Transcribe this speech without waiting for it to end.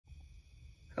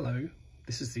Hello,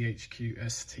 this is the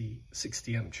HQST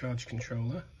 60 amp charge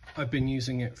controller. I've been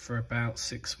using it for about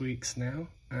 6 weeks now,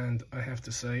 and I have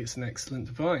to say it's an excellent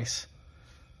device.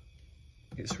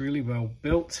 It's really well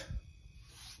built.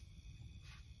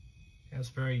 It has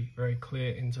very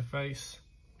clear interface.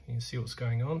 You can see what's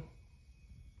going on.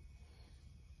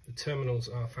 The terminals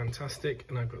are fantastic,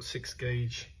 and I've got 6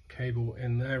 gauge cable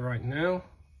in there right now.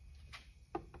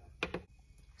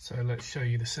 So let's show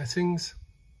you the settings.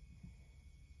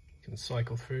 You can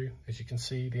cycle through. As you can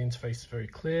see, the interface is very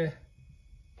clear.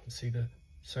 You can see the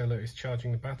solar is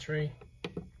charging the battery.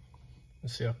 You can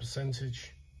see our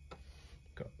percentage.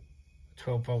 Got a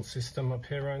 12 volt system up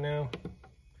here right now.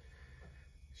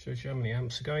 Shows you how many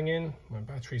amps are going in. My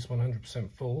battery's 100%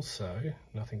 full, so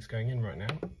nothing's going in right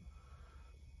now.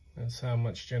 That's how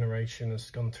much generation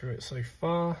has gone through it so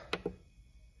far.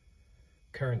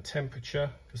 Current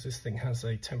temperature, because this thing has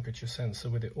a temperature sensor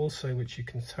with it also, which you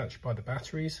can touch by the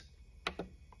batteries.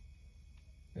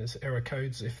 There's error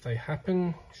codes if they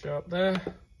happen, show up there.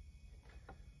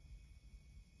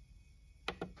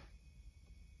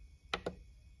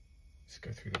 Let's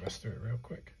go through the rest of it real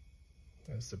quick.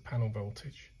 There's the panel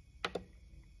voltage.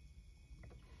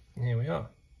 And here we are.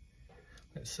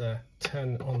 Let's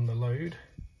turn on the load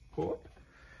port,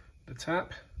 the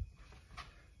tap.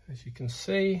 As you can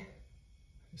see,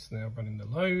 it's now running the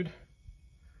load.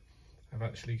 I've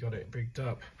actually got it rigged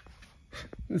up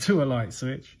to a light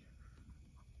switch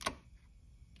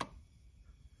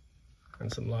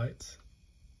and some lights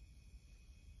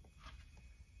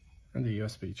and a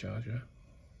USB charger.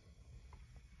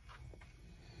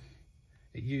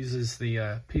 It uses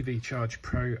the PV Charge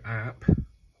Pro app,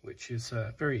 which is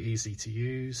very easy to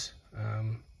use.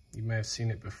 You may have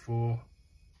seen it before.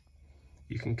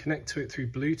 You can connect to it through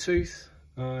Bluetooth.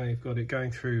 I've got it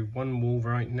going through one wall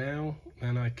right now,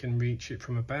 and I can reach it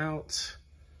from about,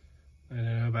 I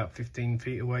don't know, about 15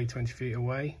 feet away, 20 feet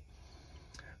away.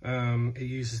 It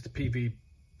uses the PV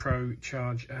Pro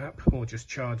Charge app, or just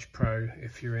Charge Pro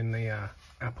if you're in the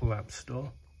Apple App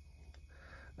Store.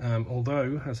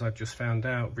 Although, as I've just found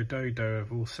out, Redodo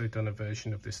have also done a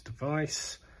version of this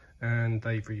device, and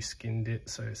they've reskinned it,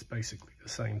 so it's basically the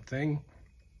same thing.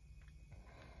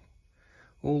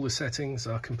 All the settings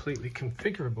are completely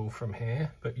configurable from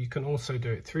here, but you can also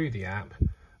do it through the app.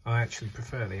 I actually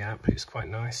prefer the app, it's quite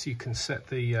nice. You can set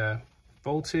the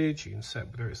voltage, you can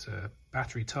set whether it's a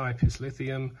battery type, it's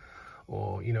lithium,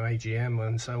 or AGM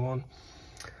and so on.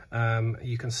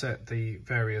 You can set the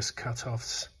various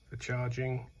cutoffs for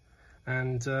charging,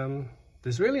 and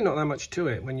there's really not that much to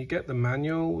it. When you get the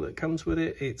manual that comes with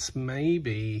it, it's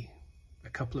maybe a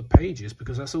couple of pages,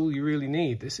 because that's all you really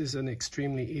need. This is an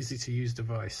extremely easy to use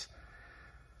device.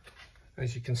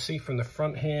 As you can see from the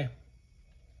front here,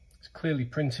 it's clearly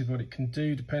printed what it can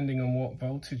do depending on what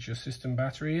voltage your system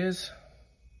battery is.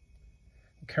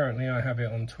 Currently I have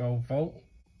it on 12 volt.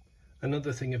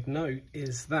 Another thing of note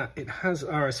is that it has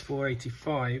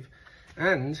RS485,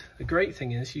 and the great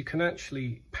thing is you can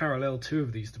actually parallel 2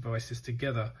 of these devices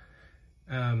together.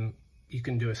 You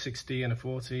can do a 60 and a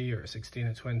 40, or a 60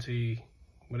 and a 20,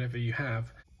 whatever you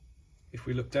have. If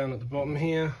we look down at the bottom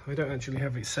here, I don't actually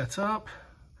have it set up,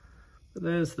 but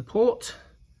there's the port,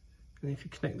 and if you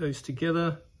connect those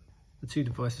together, the 2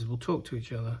 devices will talk to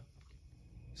each other.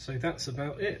 So that's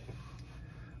about it.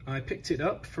 I picked it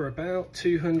up for about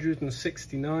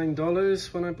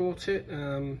 $269 when I bought it.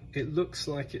 It looks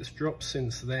like it's dropped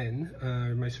since then.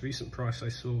 Most recent price I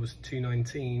saw was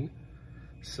 $219,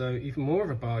 so even more of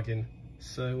a bargain.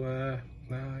 So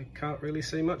I can't really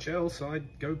say much else.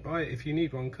 I'd go buy it if you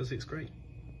need one, because it's great.